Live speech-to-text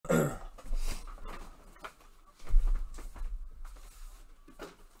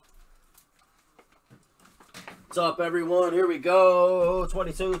What's up, everyone? Here we go.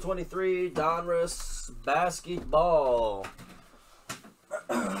 22-23 Donruss basketball.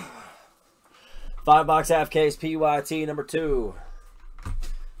 5-box half case PYT number 2.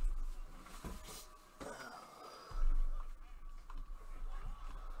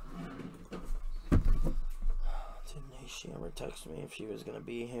 Shammer texted me if she was going to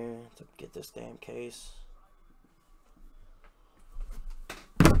be here to get this damn case.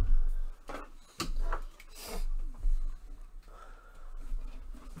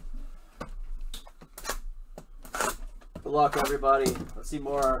 Good luck, everybody. Let's see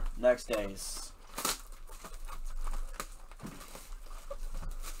more next days.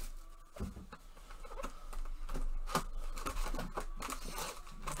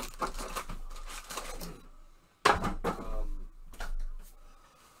 I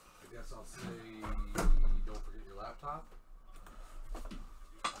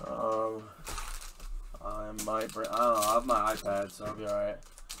don't know, I have my iPad, so I'll be alright.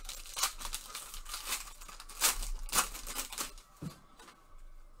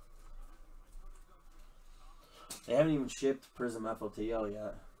 They haven't even shipped Prism FOTL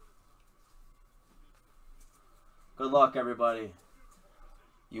yet. Good luck, everybody.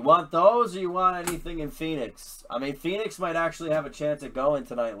 You want those, or you want anything in Phoenix? I mean, Phoenix might actually have a chance at going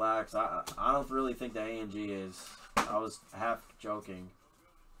tonight, Lax. I don't really think the A&G is. I was half joking.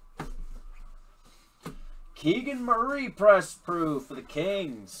 Keegan Murray press proof for the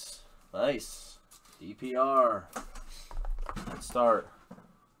Kings. Nice. DPR. Good start.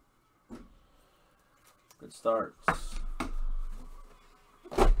 Good start. If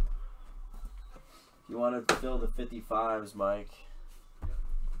you want to fill the 55s, Mike. Did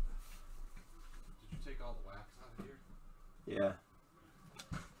you take all the wax out of here? Yeah.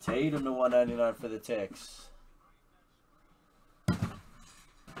 Tatum to 199 for the Ticks.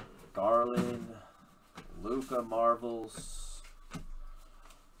 Garland. Luka Marvels.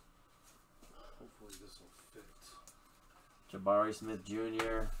 Hopefully this will fit. Jabari Smith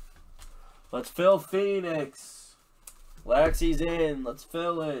Jr. Let's fill Phoenix. Laxy's in. Let's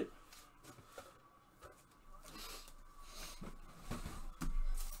fill it.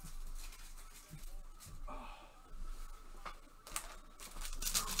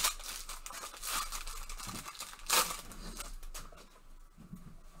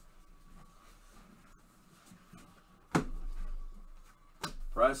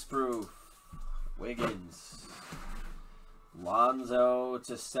 Press proof. Wiggins. Lonzo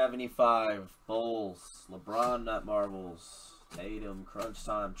to 75. Bulls. LeBron net marbles. Tatum. Crunch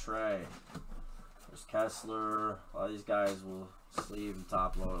time. Trey. There's Kessler. A lot of these guys will sleeve and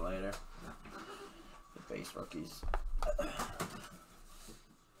top load later. The base rookies.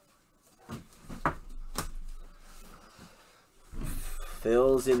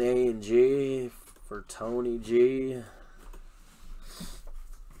 Phil's in A&G for Tony G.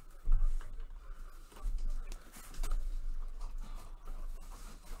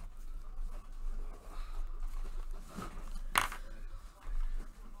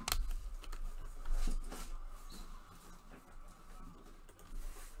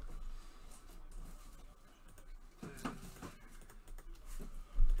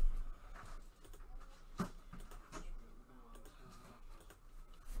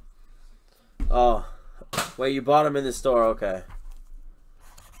 Oh, wait, you bought them in the store? Okay.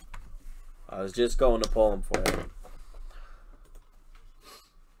 I was just going to pull them for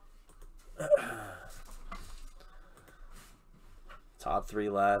you. Top 3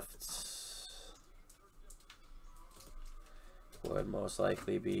 left. Would most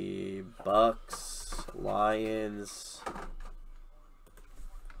likely be Bucks, Lions.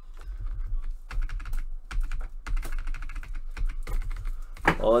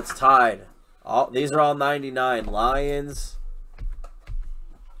 Well, it's tied. These are all 99. Lions,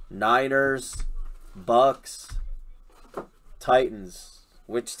 Niners, Bucks, Titans.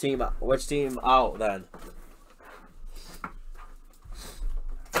 Which team out then?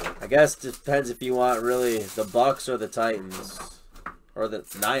 I guess it depends if you want really the Bucks or the Titans. Or the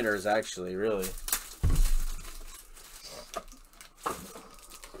Niners, actually, really.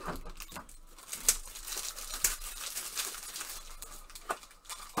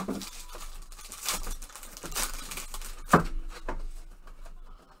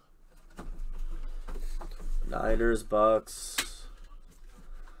 Niners, Bucks.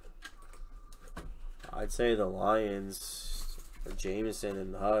 I'd say the Lions, or Jameson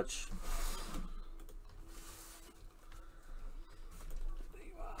and Hutch.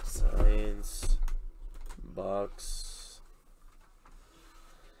 Lions, Bucks,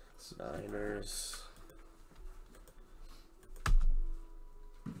 Niners.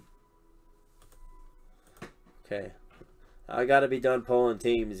 Okay. I gotta be done pulling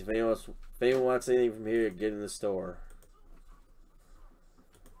teams. If anyone wants anything from here, get in the store.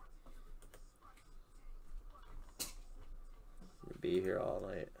 I'll be here all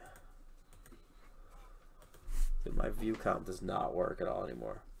night. Dude, my view count does not work at all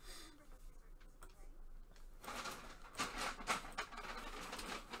anymore.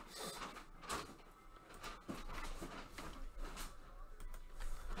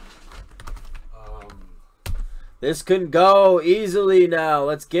 This can go easily now.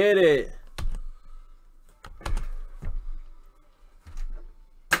 Let's get it.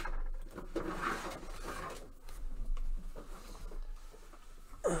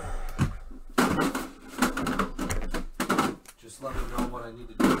 Just let me know what I need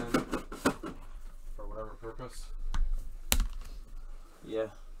to do then for whatever purpose. Yeah.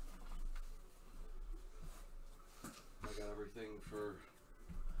 I got everything for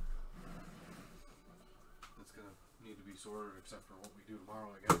that's gonna need to be sorted except for what we do tomorrow,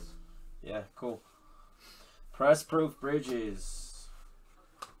 I guess. Yeah, cool. Press proof bridges.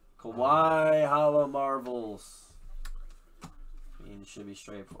 Kawhi Hollow Marvels. I mean, it should be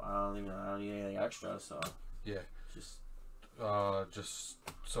straight. I don't need anything extra, so yeah. Just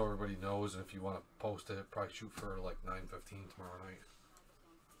so everybody knows, and if you want to post it, probably shoot for like 9:15 tomorrow night.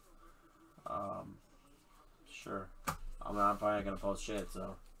 Sure. I mean, I'm probably not gonna post shit,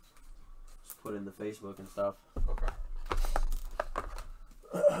 so just put it in the Facebook and stuff. Okay.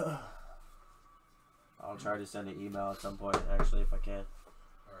 I'll try to send an email at some point, actually, if I can.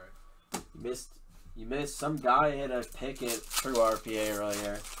 All right. You missed. Some guy hit a picket through RPA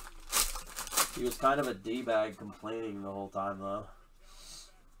earlier. He was kind of a d-bag, complaining the whole time, though.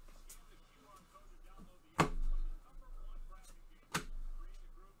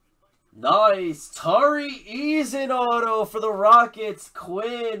 Nice! Tari Eason auto for the Rockets.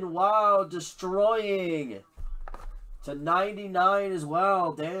 Quinn, wow, destroying. To 99 as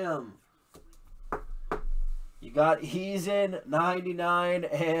well, damn. You got Eason, 99,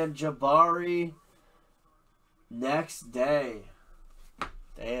 and Jabari next day.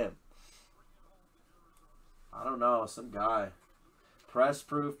 Damn. I don't know, some guy. Press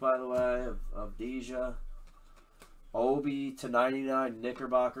proof, by the way, of Deja. Obi to 99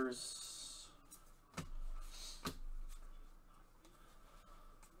 Knickerbockers.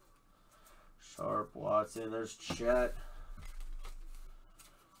 Sharp, Watson. There's Chet.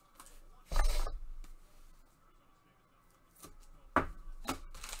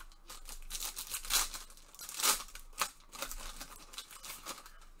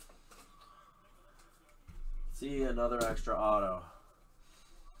 See, another extra auto.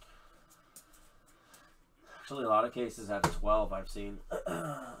 Actually, a lot of cases have 12 I've seen.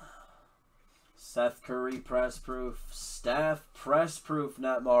 Seth Curry press proof. Steph press proof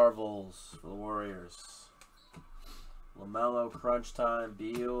net marvels for the Warriors. LaMelo crunch time.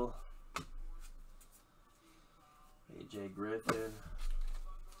 Beal. AJ Griffin.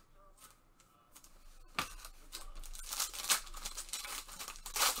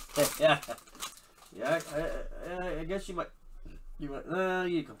 Yeah, I guess you might.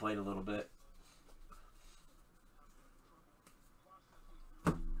 You complain a little bit.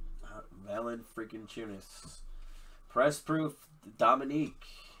 Melon freaking Tunis. Press proof Dominique.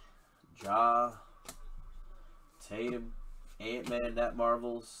 Ja. Tatum. Ant-Man net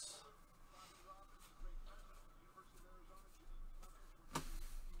marvels.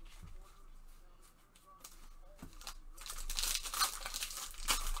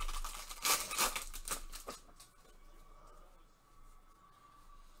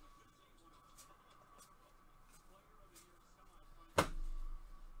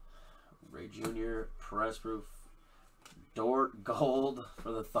 Junior press proof Dort gold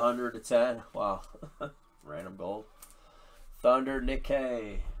for the Thunder to 10. Wow. Random gold. Thunder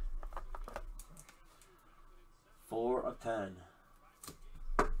Nikkei. 4 of 10.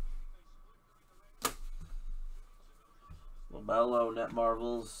 LaMelo net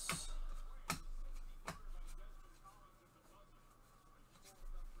marvels.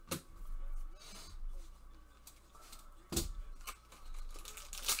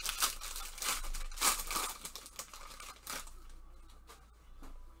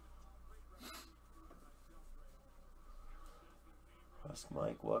 Ask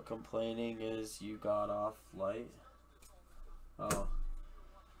Mike what complaining is you got off light. Oh.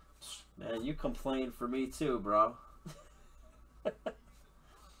 Man, you complain for me too, bro.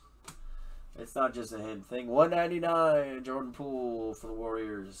 It's not just a him thing. 199 Jordan Poole for the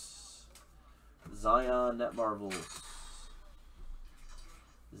Warriors. Zion net marvels.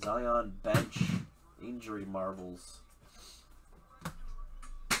 Zion bench injury marvels.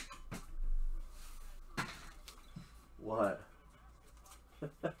 What?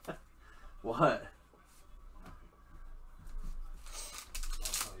 What?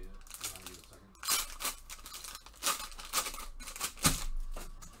 I'll tell you. Hang on, give it a second.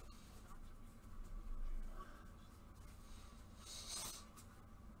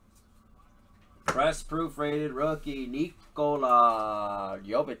 Press proof rated rookie Nikola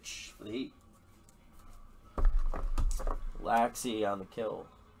Jovic for the Heat. Laxey on the kill.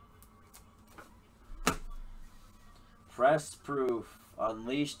 Press proof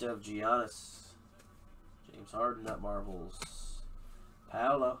Unleashed of Giannis. James Harden at Marbles.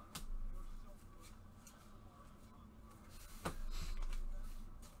 Paolo.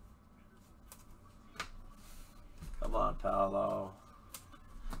 Come on, Paolo.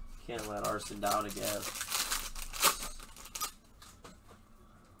 Can't let Arson down again.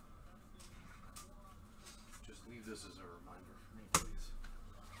 Just leave this as a reminder for me, please.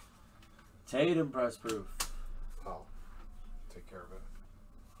 Tatum press proof. I'll take care of it.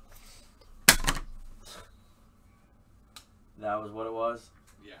 That was what it was?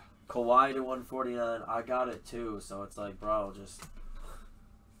 Yeah. Kawhi to 149. I got it too, so it's like, bro, just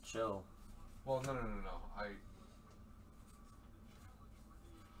chill. Well, no.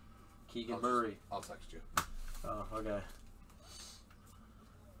 Keegan Murray. I'll text you. Oh, okay.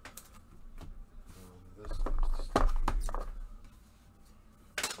 This is stuff here.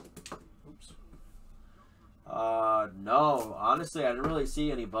 Oops. No. Honestly, I didn't really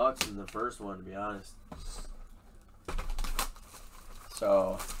see any bucks in the first one, to be honest.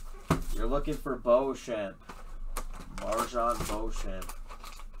 So, you're looking for Beauchamp. Marjan Beauchamp.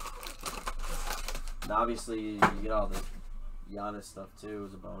 And obviously, you get all the Giannis stuff, too,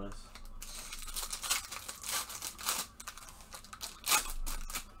 as a bonus.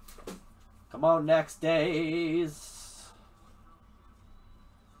 Come on, next days.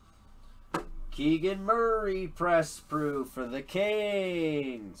 Keegan Murray press proof for the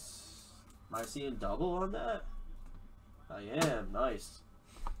Kings. Am I seeing double on that? I am. Nice.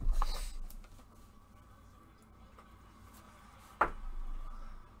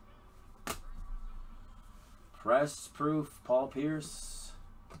 Press proof Paul Pierce.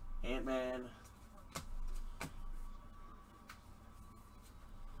 Ant-Man.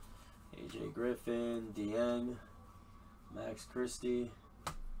 AJ Griffin, Dieng, Max Christie.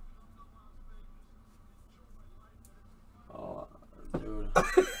 Oh, dude.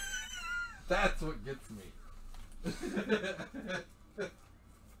 That's what gets me.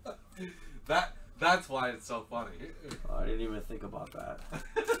 That's why it's so funny. Oh, I didn't even think about that.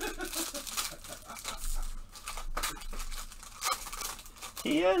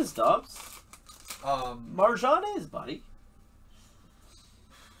 He is, Dubs. Marjan is, buddy.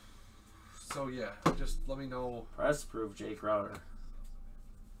 So yeah, just let me know. Press proof Jake Crowder.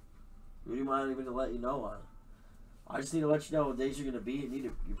 We do mind even to let you know on. I just need to let you know what days you're gonna be.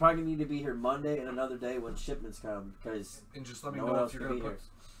 You're probably gonna need to be here Monday and another day when shipments come, because And just let me no know one if else you're can gonna be put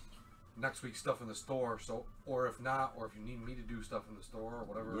next week's stuff in the store. So, or if not, or if you need me to do stuff in the store or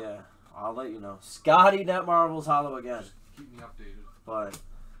whatever. Yeah, I'll let you know. Scotty Net Marbles Hollow again. Just keep me updated. But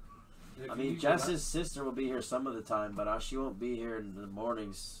If I you mean, need Jess's sister will be here some of the time, but she won't be here in the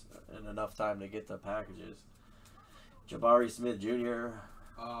mornings in enough time to get the packages. Jabari Smith Jr.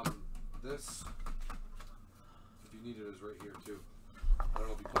 This, if you need it, is right here too. I don't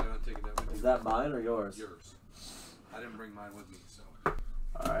know if you plan on taking that with you. Is that mine or yours? Yours. I didn't bring mine with me, so.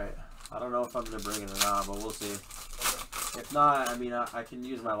 Alright. I don't know if I'm going to bring it or not, but we'll see. Okay. If not, I mean, I can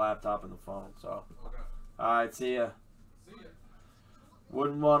use my laptop and the phone, so. Okay. Alright, see ya. See ya.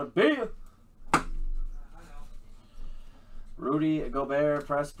 Wouldn't want to be ya. Rudy Gobert,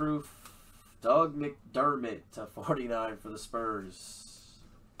 press proof. Doug McDermott to 49 for the Spurs.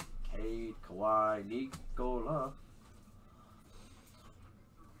 Cade, Kawhi, Nikola.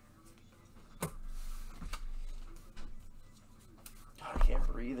 God, I can't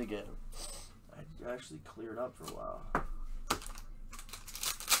breathe again. I actually cleared up for a while.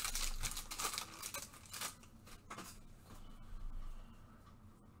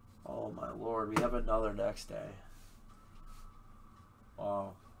 Oh my lord, we have another next day.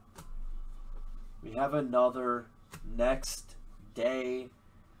 Wow. We have another next day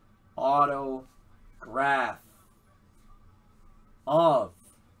autograph of,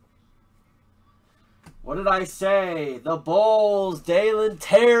 what did I say? The Bulls, Dalen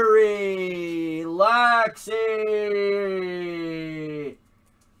Terry, Laxey.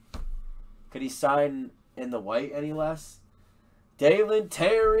 Could he sign in the white any less? Dalen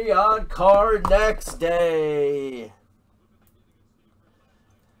Terry on card next day.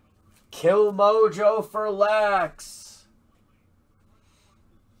 Kill Mojo for Lax.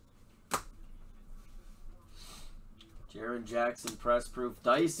 Jaron Jackson, press proof.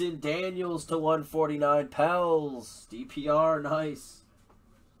 Dyson Daniels to 149. Pels, DPR, nice.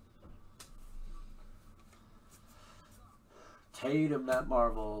 Tatum, net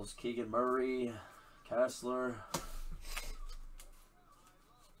marbles. Keegan Murray, Kessler.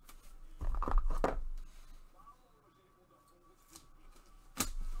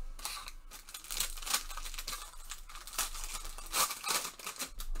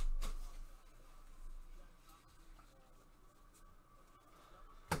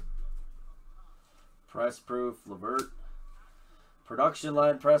 Press proof, Levert. Production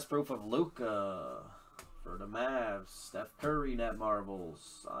line press proof of Luka for the Mavs. Steph Curry, net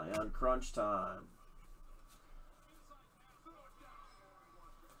marbles. Ion crunch time.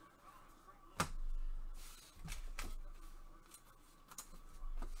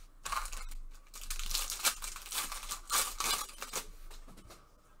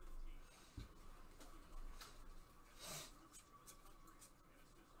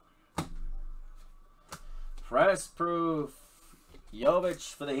 Press proof,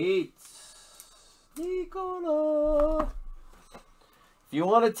 Jovic for the Heat. Nikola. If you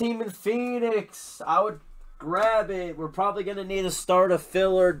want a team in Phoenix, I would grab it. We're probably going to need to start a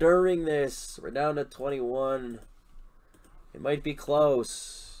filler during this. We're down to 21. It might be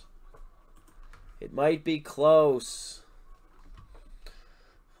close. It might be close.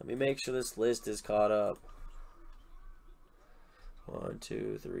 Let me make sure this list is caught up. 1,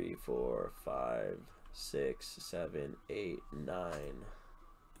 2, 3, 4, 5, 6, 7, 8, 9. I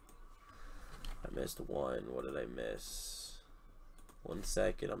missed one. What did I miss? 1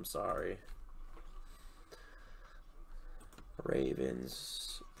 second, I'm sorry.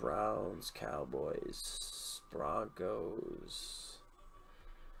 Ravens, Browns, Cowboys, Broncos,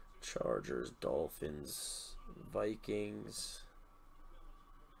 Chargers, Dolphins, Vikings,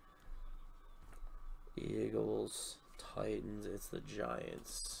 Eagles, Titans. It's the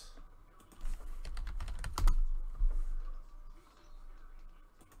Giants.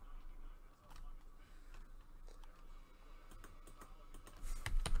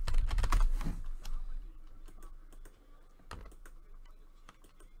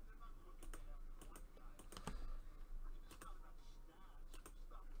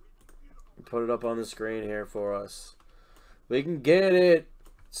 Put it up on the screen here for us. We can get it.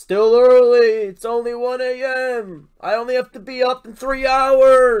 Still early. It's only 1 a.m. I only have to be up in 3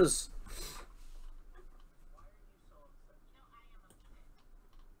 hours.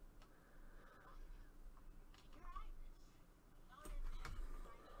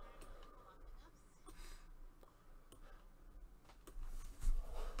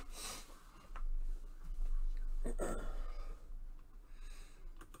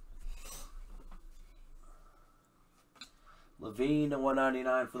 Levine to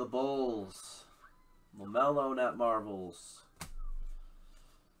 199 for the Bulls. LaMelo, net marbles.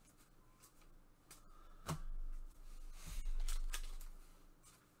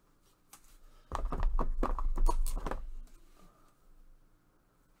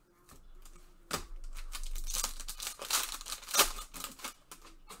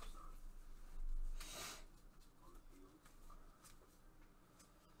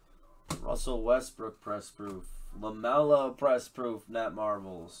 Russell Westbrook, press proof. LaMelo, press proof, net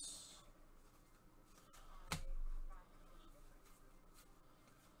marbles.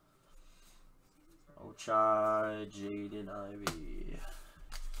 Ochai, Jaden Ivey.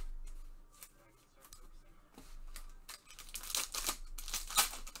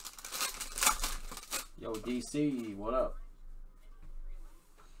 Yo, DC, what up?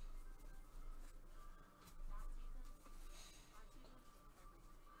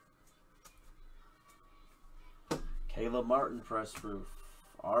 Caleb Martin, press proof.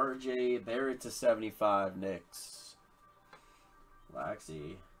 RJ Barrett to 75, Knicks.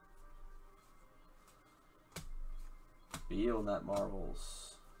 Laxey. Beal, net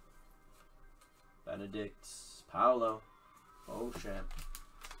marbles. Benedict. Paolo. Beauchamp.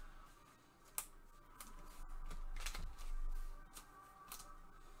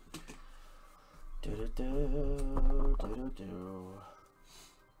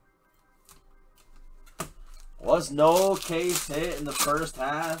 Was no case hit in the first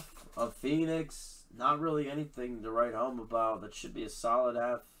half of Phoenix. Not really anything to write home about. That should be a solid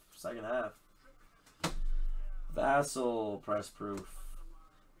half, second half. Vassell, press proof.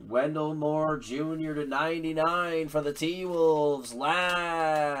 Wendell Moore Jr. to 99 for the T-Wolves.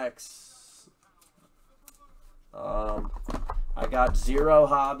 Lax. I got 0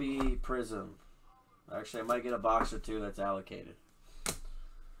 hobby prism. Actually, I might get a box or 2 that's allocated.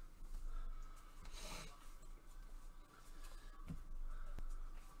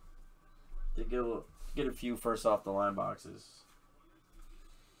 Get a few first off the line boxes.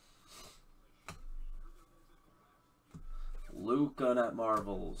 Luka at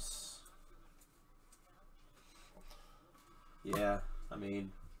Marvels. Yeah, I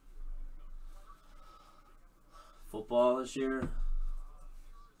mean, football this year,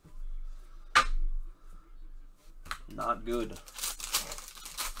 not good.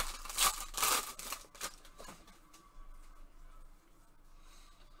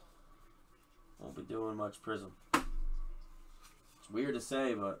 Won't be doing much Prism. It's weird to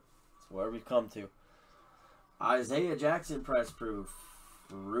say, but it's where we've come to. Isaiah Jackson press proof.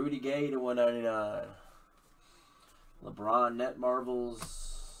 Rudy Gay to 199. LeBron net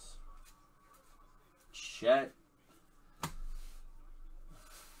marbles. Chet.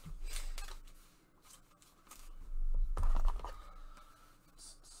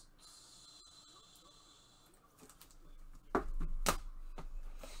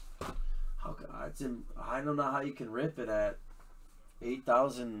 I don't know how you can rip it at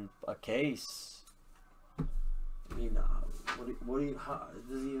 8,000 a case. I mean, what do you? How, it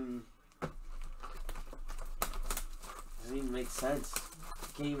doesn't even make sense. You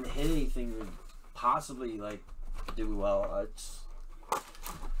can't even hit anything to possibly like do well.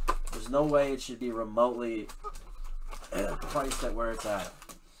 There's no way it should be remotely priced at where it's at.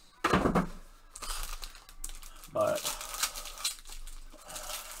 But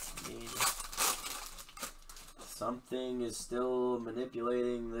I mean, something is still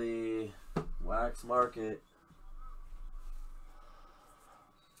manipulating the wax market.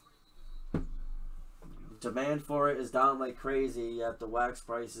 Demand for it is down like crazy, yet the wax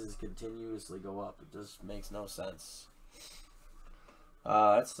prices continuously go up. It just makes no sense.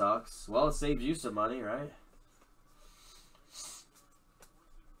 That sucks. Well, it saves you some money, right?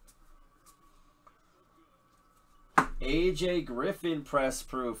 AJ Griffin press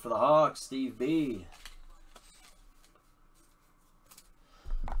proof for the Hawks, Steve B.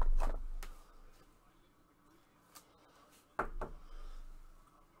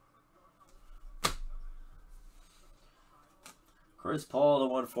 Chris Paul to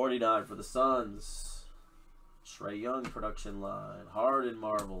 149 for the Suns. Trae Young production line. Harden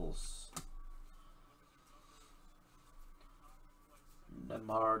marbles.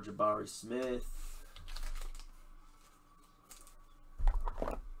 Neymar Jabari Smith.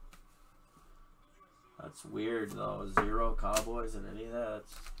 That's weird though. 0 Cowboys and any of that.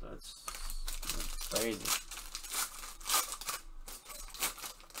 That's crazy.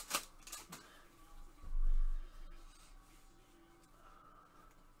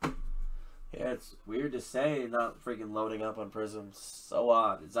 Yeah, it's weird to say, not freaking loading up on Prism. So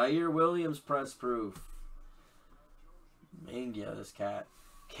odd. Zaire Williams press proof. Manga, this cat.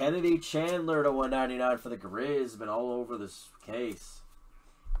 Kennedy Chandler to 199 for the Grizz. Been all over this case.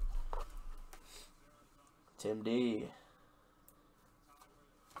 Tim D.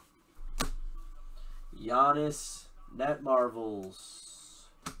 Giannis net marvels.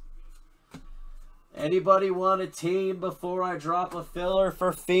 Anybody want a team before I drop a filler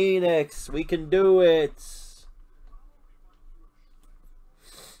for Phoenix? We can do it.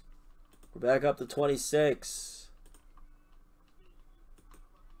 We're back up to 26.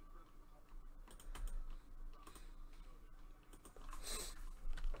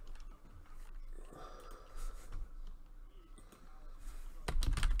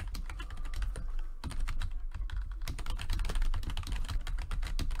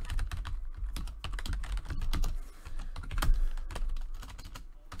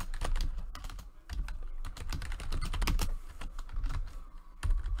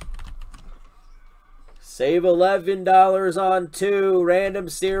 Save $11 on 2. Random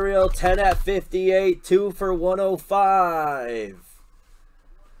serial 10 at 58. 2 for 105.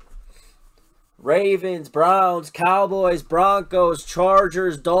 Ravens, Browns, Cowboys, Broncos,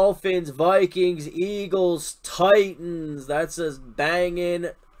 Chargers, Dolphins, Vikings, Eagles, Titans. That's a banging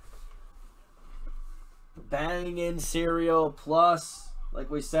serial. Plus,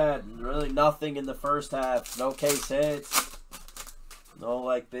 like we said, really nothing in the first half. No case hits. No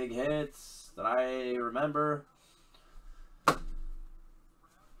like big hits that I remember.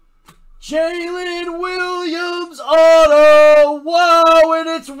 Jalen Williams auto. Wow, and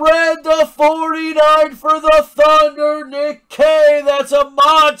it's red to 49 for the Thunder. Nick K. That's a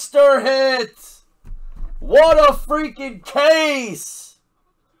monster hit. What a freaking case.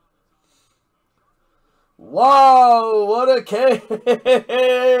 Wow, what a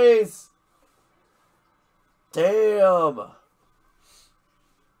case. Damn.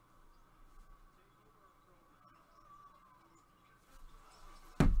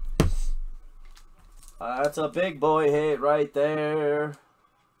 That's a big boy hit right there.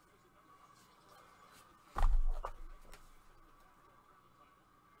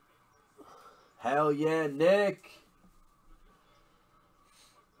 Hell yeah, Nick.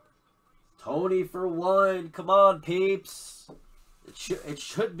 Tony for 1. Come on, peeps. It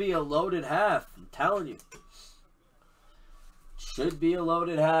should be a loaded half. I'm telling you. Should be a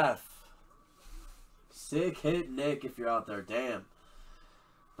loaded half. Sick hit, Nick, if you're out there. Damn.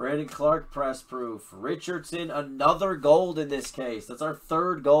 Brandon Clark, press proof. Richardson, another gold in this case. That's our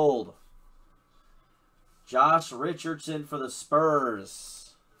 3rd gold. Josh Richardson for the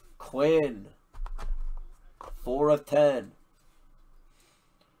Spurs. Quinn. 4 of 10.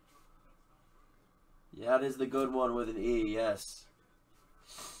 Yeah, that is the good one with an E, yes.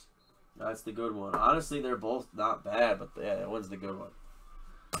 That's the good one. Honestly, they're both not bad, but yeah, that one's the good one.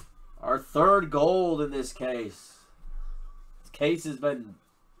 Our 3rd gold in this case. This case has been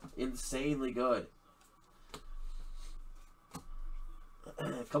insanely good.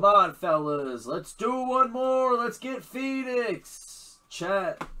 Come on, fellas. Let's do one more. Let's get Phoenix.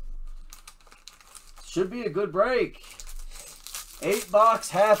 Chat. Should be a good break.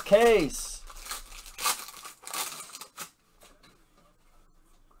 8-box half case.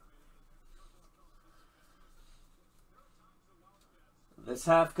 This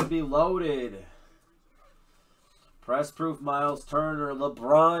half could be loaded. Press proof Miles Turner.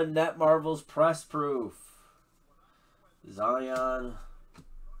 LeBron Net Marvels press proof. Zion.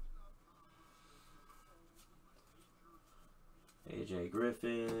 AJ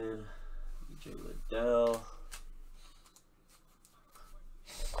Griffin. EJ Liddell.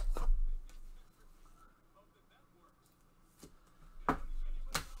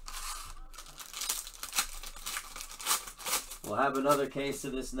 We'll have another case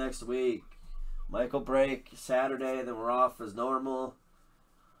of this next week. Michael break Saturday, then we're off as normal.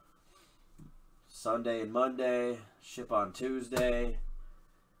 Sunday and Monday. Ship on Tuesday.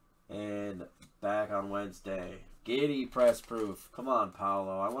 And back on Wednesday. Giddy press proof. Come on,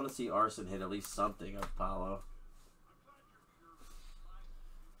 Paolo. I want to see Arson hit at least something of Paolo.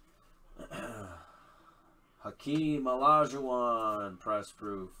 Hakeem Olajuwon press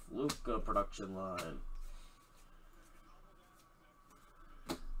proof. Luka production line.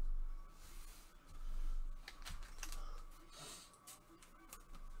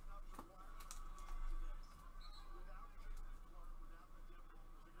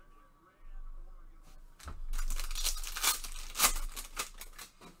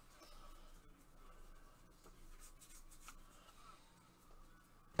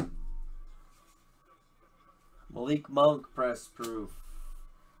 Malik Monk press proof.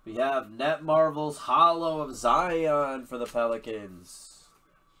 We have Net Marvels Hollow of Zion for the Pelicans.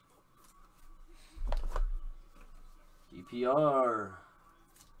 DPR.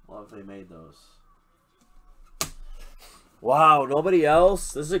 Love they made those. Wow, nobody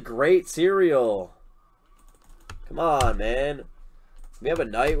else? This is a great cereal. Come on, man. We have a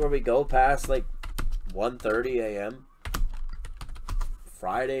night where we go past like 1:30 a.m.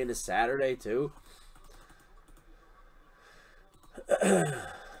 Friday into Saturday too. It's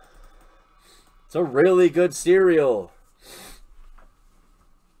a really good cereal.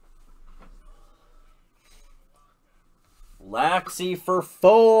 Laxey for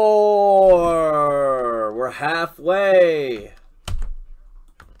 4. We're halfway.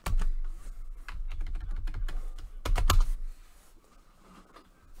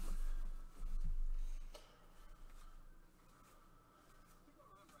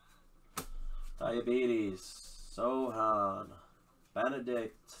 Diabetes. Sohan.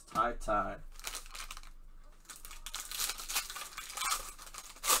 Benedict. Ty.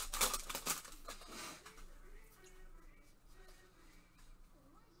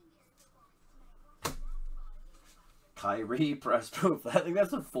 Kyrie press proof. I think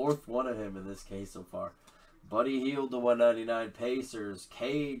that's the 4th one of him in this case so far. Buddy Hield to 199 Pacers.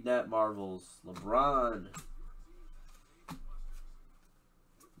 Cade Net Marvels. LeBron.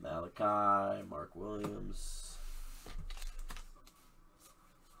 Malachi. Mark Williams.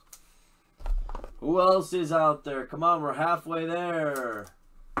 Who else is out there? Come on, we're halfway there.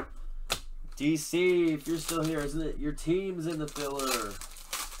 DC, if you're still here, isn't it? Your team's in the filler.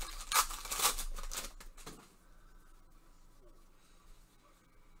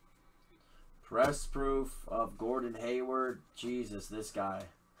 Press proof of Gordon Hayward. Jesus, this guy.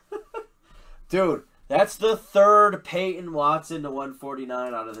 Dude, that's the 3rd Peyton Watson to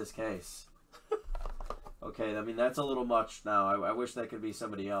 149 out of this case. Okay, I mean, that's a little much now. I wish that could be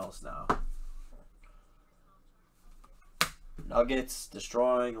somebody else now. Nuggets,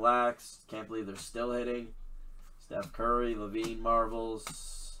 destroying, lax. Can't believe they're still hitting. Steph Curry, Levine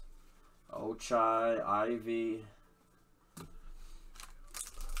Marvels. Ochai, Ivy.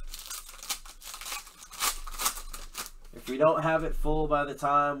 If we don't have it full by the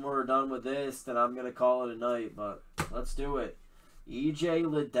time we're done with this, then I'm going to call it a night. But let's do it. E.J.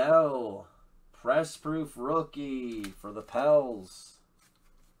 Liddell. Press proof rookie for the Pels.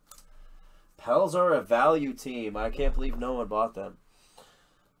 Pels are a value team. I can't believe no one bought them.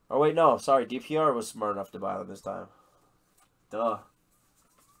 Oh, wait, no. Sorry. DPR was smart enough to buy them this time. Duh.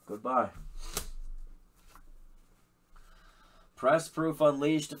 Goodbye. Press proof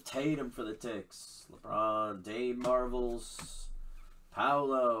unleashed of Tatum for the Ticks. LeBron, Dave Marvels,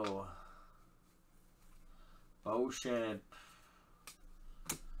 Paolo, Beauchamp.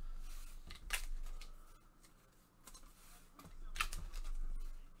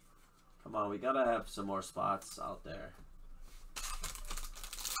 Come on, we gotta have some more spots out there.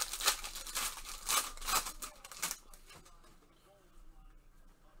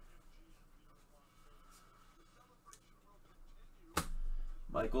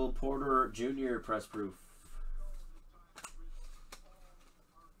 Michael Porter Jr. press proof.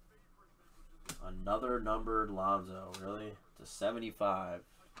 Another numbered Lonzo, really? To 75.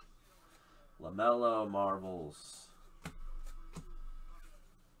 LaMelo Marvels.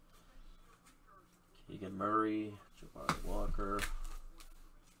 Keegan Murray, Jabari Walker.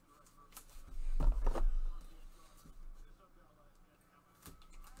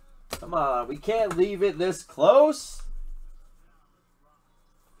 Come on, we can't leave it this close.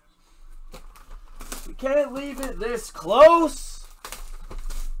 We can't leave it this close.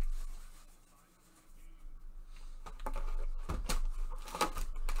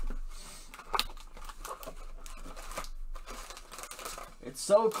 It's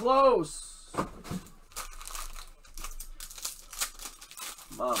so close. Come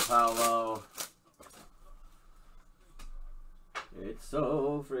on, Paolo. It's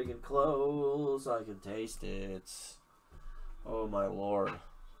so freaking close. I can taste it. Oh, my Lord.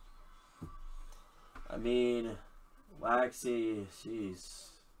 I mean, Waxy,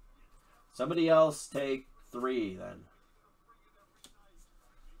 jeez. Somebody else take 3, then.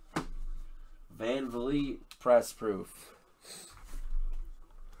 Van Vliet, press proof.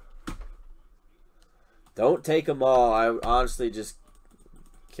 Don't take them all. I honestly just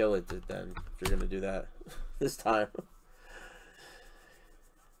kill it then, if you're going to do that this time.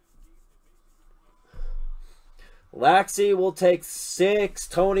 Laxey will take 6.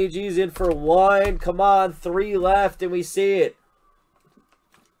 Tony G's in for 1. Come on, 3 left, and we see it.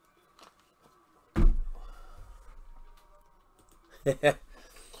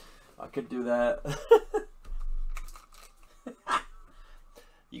 I could do that.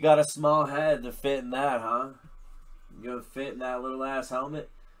 You got a small head to fit in that, huh? You gonna fit in that little ass helmet?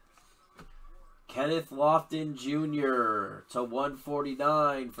 Kenneth Lofton Jr. to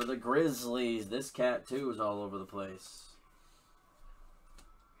 149 for the Grizzlies. This cat, too, is all over the place.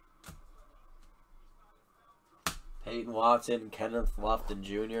 Peyton Watson, Kenneth Lofton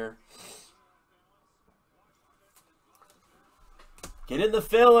Jr. Get in the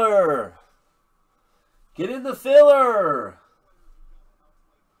filler! Get in the filler!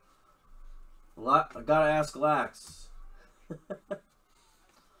 I gotta ask Lax.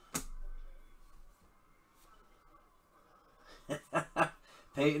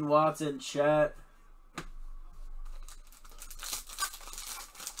 Peyton Watson, chat.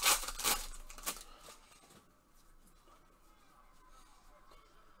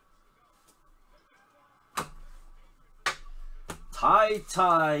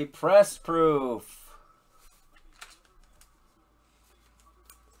 Tie press proof.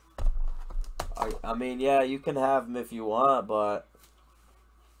 I mean, yeah, you can have them if you want, but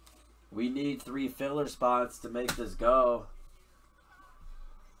we need 3 filler spots to make this go.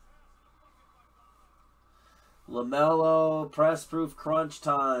 LaMelo, press proof crunch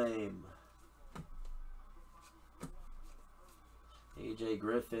time. AJ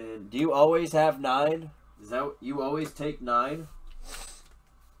Griffin. Do you always have 9? Is that what, you always take 9?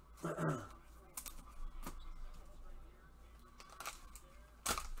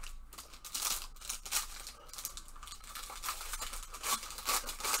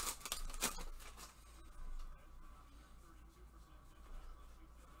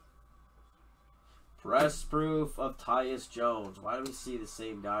 Press proof of Tyus Jones. Why do we see the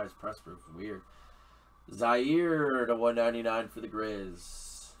same guy as press proof? Weird. Zaire to 199 for the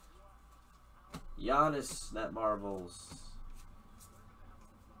Grizz. Giannis net marbles.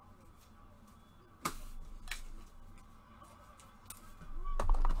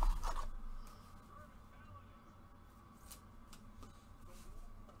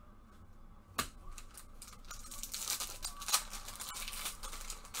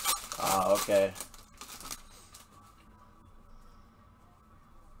 Ah, okay.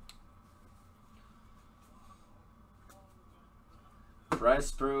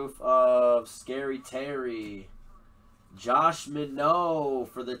 Press proof of Scary Terry. Josh Minot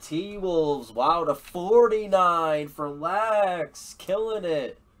for the T-Wolves. Wow, to 49 for Lex. Killing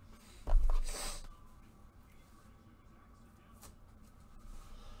it.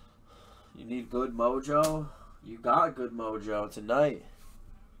 You need good mojo? You got good mojo tonight.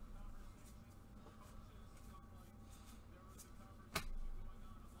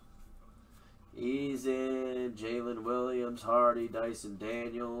 Eason, Jalen Williams, Hardy, Dyson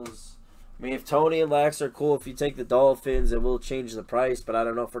Daniels. I mean, if Tony and Lex are cool, if you take the Dolphins, it will change the price, but I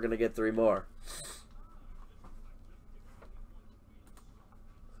don't know if we're going to get 3 more.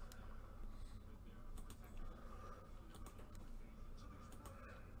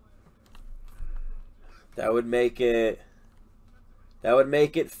 That would make it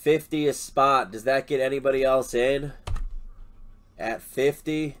 50 a spot. Does that get anybody else in at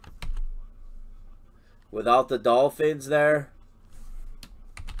 50 without the Dolphins there?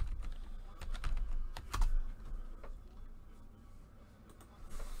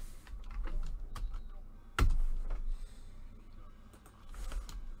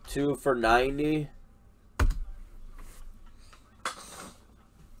 Two for 90.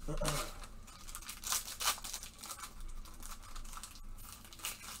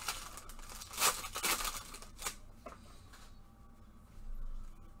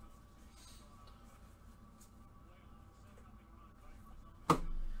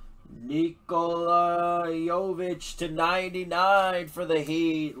 Nikola Jovic to 99 for the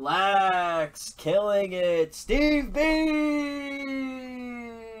Heat. Lax killing it. Steve B.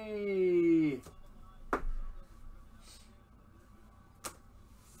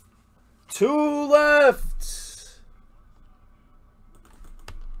 2 left.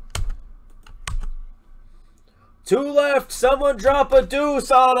 Two left. Someone drop a deuce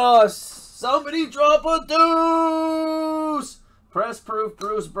on us. Somebody drop a deuce. Press proof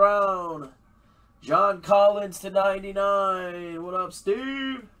Bruce Brown. John Collins to 99. What up,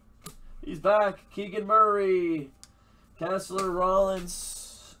 Steve? He's back. Keegan Murray. Kessler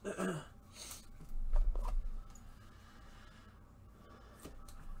Rollins. I'm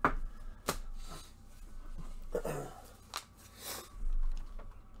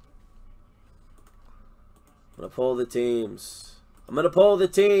gonna pull the teams. I'm gonna pull the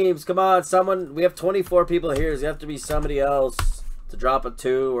teams. Come on, someone. We have 24 people here. There's have to be somebody else to drop a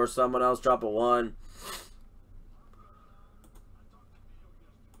 2 or someone else drop a 1.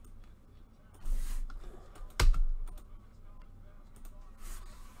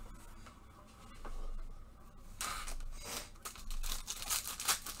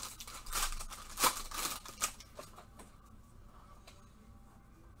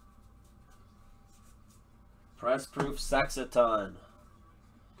 Press proof Sexaton.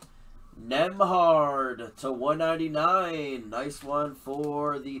 Nemhard to 199. Nice one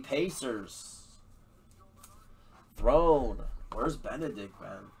for the Pacers. Throne. Where's Benedict,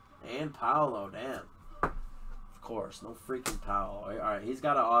 man? And Paolo, damn. Of course, no freaking Paolo. Alright, he's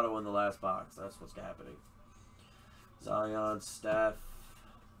got an auto in the last box. That's what's happening. Zion, Steph.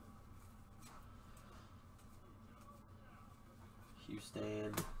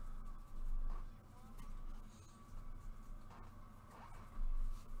 Houston.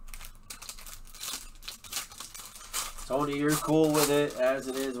 Tony, you're cool with it as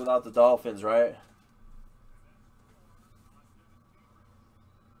it is without the Dolphins, right?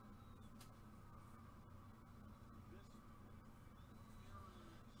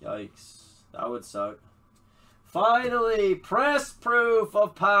 Yikes. That would suck. Finally, press proof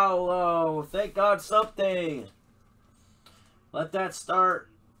of Paolo. Thank God something. Let that start.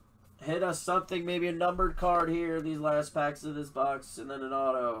 Hit us something, maybe a numbered card here, these last packs of this box, and then an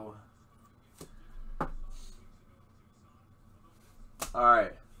auto.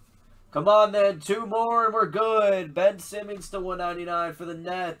 Alright. Come on then. 2 more and we're good. Ben Simmons to 199 for the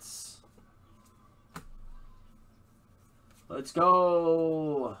Nets. Let's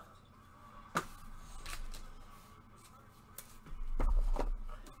go.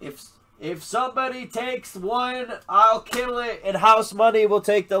 If somebody takes 1, I'll kill it, and House Money will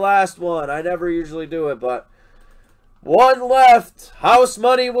take the last one. I never usually do it, but 1 left. House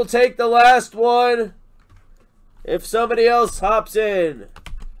Money will take the last one. If somebody else hops in.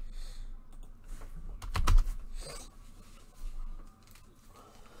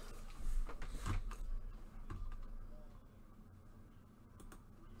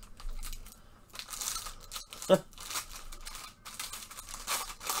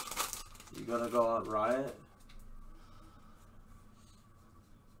 You gonna go on Riot?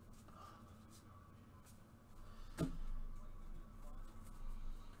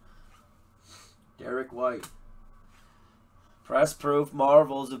 Derek White. Press proof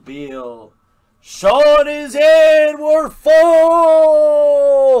Marvels of Beal. Sean is in. We're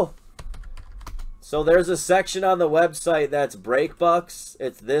full. So there's a section on the website that's break bucks.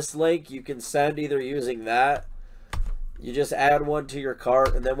 It's this link. You can send either using that. You just add one to your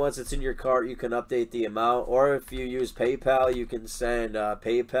cart, and then once it's in your cart, you can update the amount. Or if you use PayPal, you can send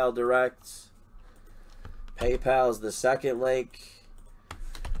PayPal directs. PayPal is the second link.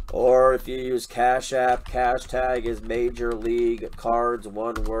 Or if you use Cash App, cash tag is Major League Cards,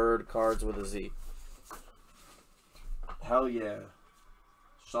 one word, cards with a Z. Hell yeah.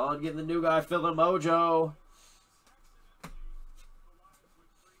 Sean getting the new guy, Philip Mojo.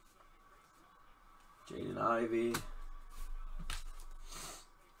 Jaden Ivey.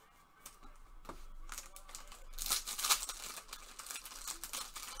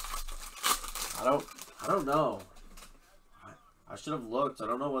 I don't know. I should have looked. I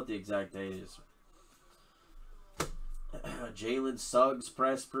don't know what the exact date is. Jalen Suggs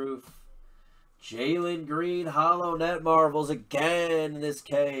press proof. Jalen Green hollow net marvels again in this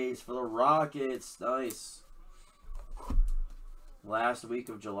case for the Rockets. Nice. Last week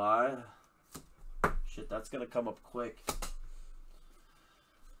of July. Shit, that's going to come up quick.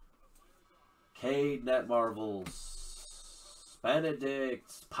 Cade net marvels. Benedict,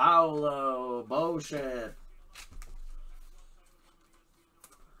 Paolo, Beauchamp.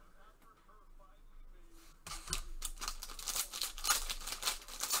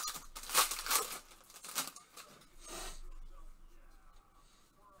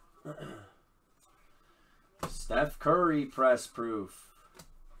 Steph Curry press proof.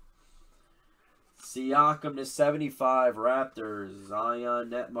 Siakam to 75 Raptors. Zion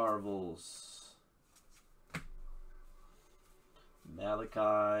net marvels.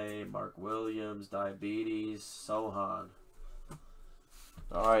 Malachi, Mark Williams, Diabetes, Sohan.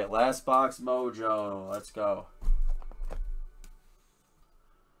 Alright, last box mojo. Let's go.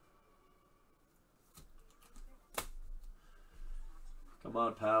 Come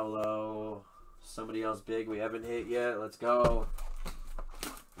on, Paolo. Somebody else big we haven't hit yet. Let's go.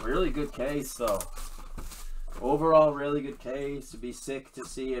 Really good case, though. Overall, really good case. It'd be sick to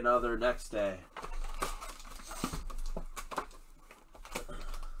see another next day.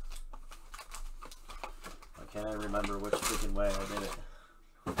 I can't remember which freaking way I did it.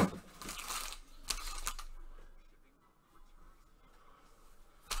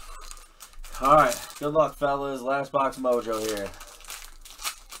 Alright, good luck, fellas. Last box mojo here.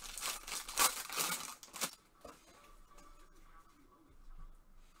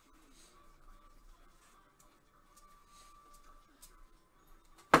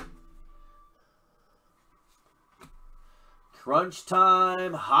 Crunch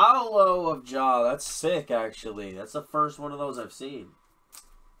time, hollow of Jaw. That's sick, actually. That's the first one of those I've seen.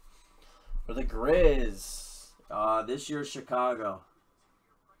 For the Grizz. This year's Chicago.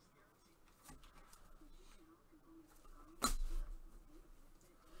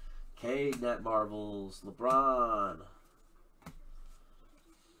 Cade net marvels. LeBron.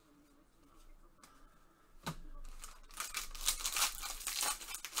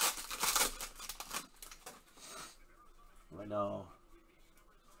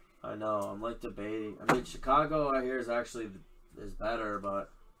 I know. I'm like debating. I mean, Chicago I hear is actually is better,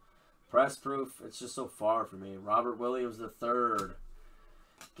 but press proof, it's just so far for me. Robert Williams the third.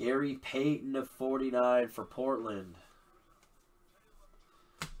 Gary Payton of 49 for Portland.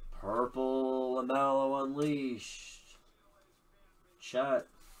 Purple LaMelo Unleashed. Chet.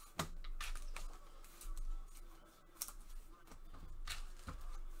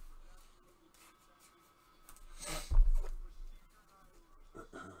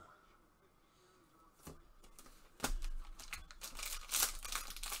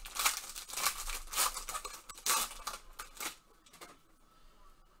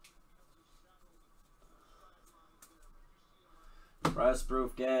 Press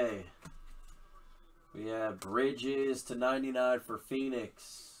proof gay. We have Bridges to 99 for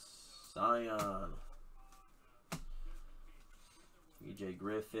Phoenix. Zion. EJ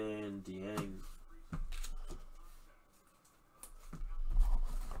Griffin. Dieng.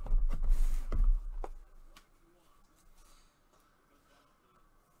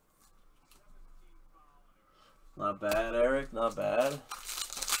 Not bad, Eric. Not bad.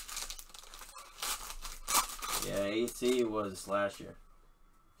 Yeah, AC was last year.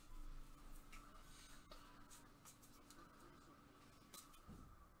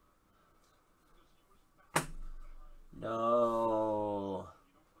 No.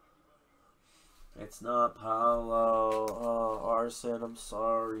 It's not Paolo. Oh, Arson, I'm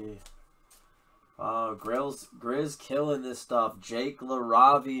sorry. Oh, Grizz killing this stuff. Jake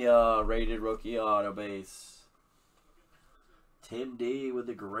LaRavia, rated rookie auto base. Tim D with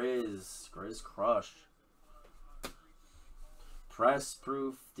the Grizz Crush. Press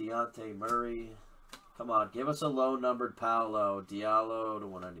proof, Deontay Murray. Come on, give us a low-numbered Paolo. Diallo to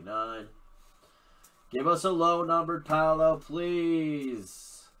 199. Give us a low-numbered Paolo,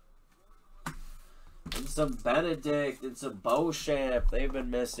 please. And some Benedict and some Beauchamp. They've been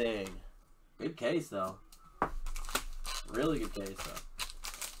missing. Good case, though. Really good case, though.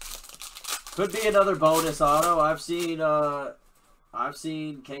 Could be another bonus auto. I've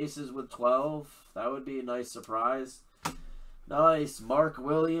seen cases with 12. That would be a nice surprise. Nice. Mark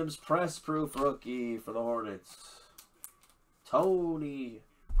Williams, press proof rookie for the Hornets. Tony.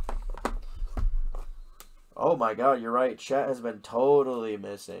 Oh my god, you're right. Chet has been totally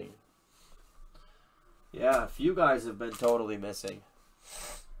missing. Yeah, a few guys have been totally missing.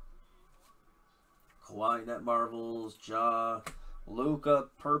 Kawhi Net Marvels, Ja, Luca,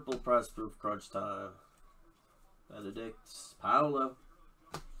 purple press proof crunch time. Benedict, Paolo.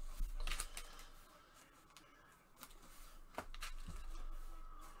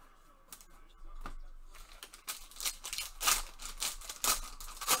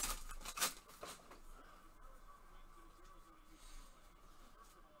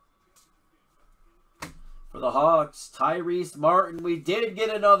 For the Hawks, Tyrese Martin. We did get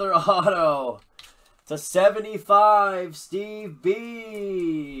another auto. To 75, Steve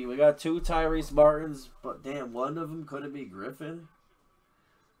B. We got 2 Tyrese Martins, but damn, one of them couldn't be Griffin.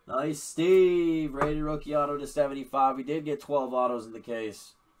 Nice, Steve. Rated rookie auto to 75. We did get 12 autos in the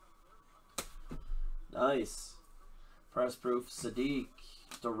case. Nice. Press proof, Sadiq.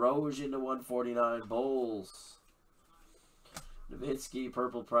 DeRozan to 149, Bulls. Nowitzki,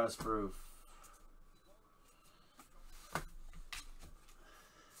 purple press proof.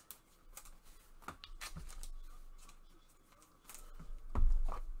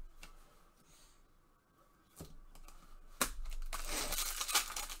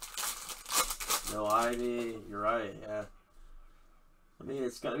 No Ivy, you're right, yeah. I mean,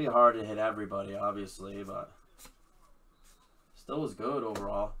 it's going to be hard to hit everybody, obviously, but still was good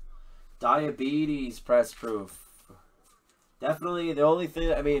overall. Diabetes press proof. Definitely the only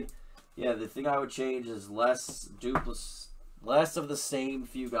thing, I mean, yeah, the thing I would change is less of the same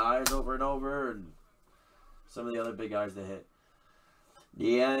few guys over and over, and some of the other big guys to hit.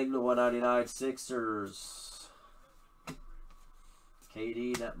 Niang, the 199 Sixers.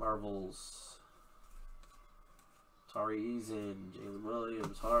 KD, Net Marvels. Tari Eason, Jalen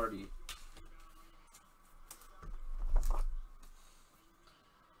Williams, Hardy.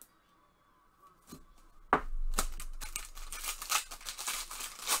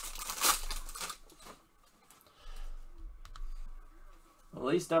 At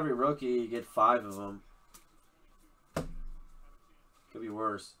least every rookie, you get 5 of them. Could be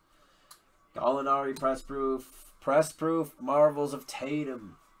worse. Gallinari, press proof, Marvels of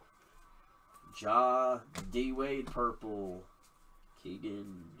Tatum. Ja, D Wade, purple.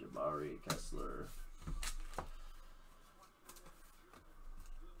 Keegan, Jabari, Kessler.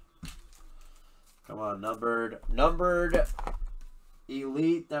 Come on, numbered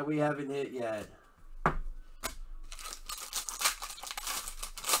elite that we haven't hit yet.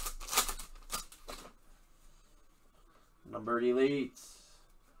 Numbered elites.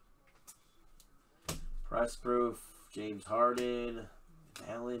 Press proof, James Harden.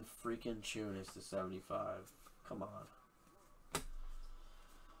 Alan freaking Chunis to 75. Come on.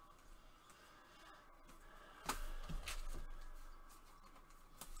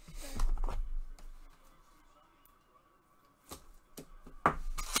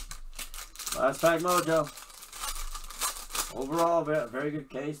 Last pack mojo. Overall, very good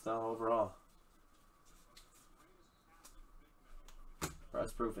case though, overall.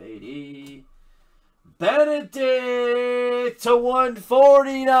 Press proof 80. Benedict to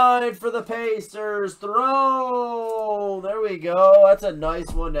 149 for the Pacers. Throw. There we go. That's a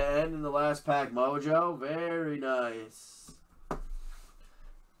nice one to end in the last pack mojo. Very nice.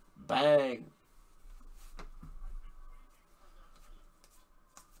 Bang.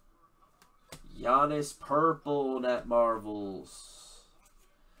 Giannis purple Net Marvels.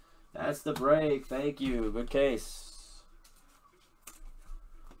 That's the break. Thank you. Good case.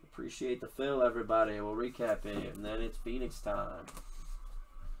 Appreciate the fill, everybody. We'll recap it, and then it's Phoenix time.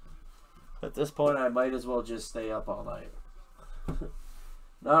 At this point, I might as well just stay up all night.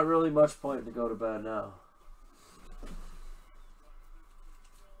 Not really much point to go to bed now.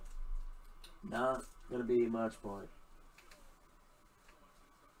 Not gonna be much point.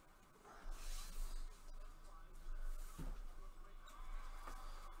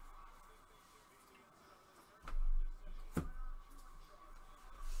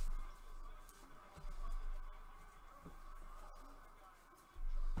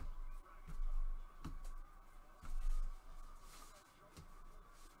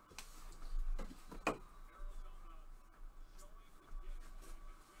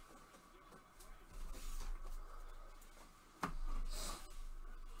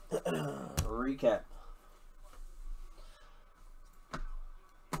 recap.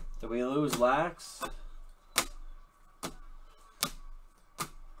 Did we lose Lax?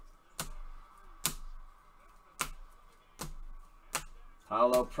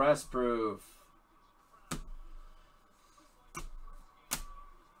 Hollow press proof.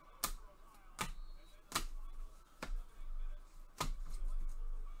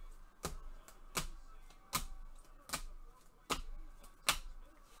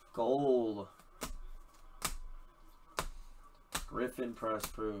 Gold. Griffin press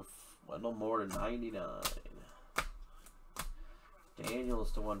proof. Wendell Moore to 99.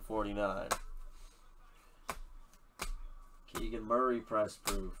 Daniels to 149. Keegan Murray press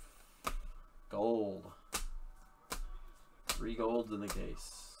proof. Gold. 3 golds in the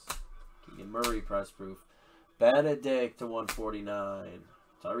case. Keegan Murray press proof. Benedict to 149.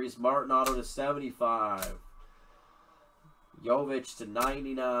 Tyrese Martin auto to 75. Jovic to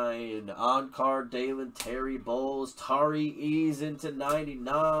 99. On card Dalen Terry Bowles. Tari Eason to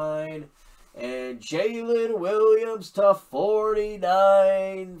 99. And Jalen Williams to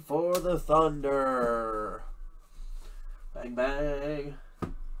 49 for the Thunder. Bang, bang.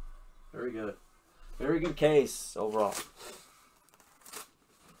 Very good. Very good case overall.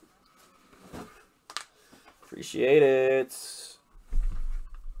 Appreciate it.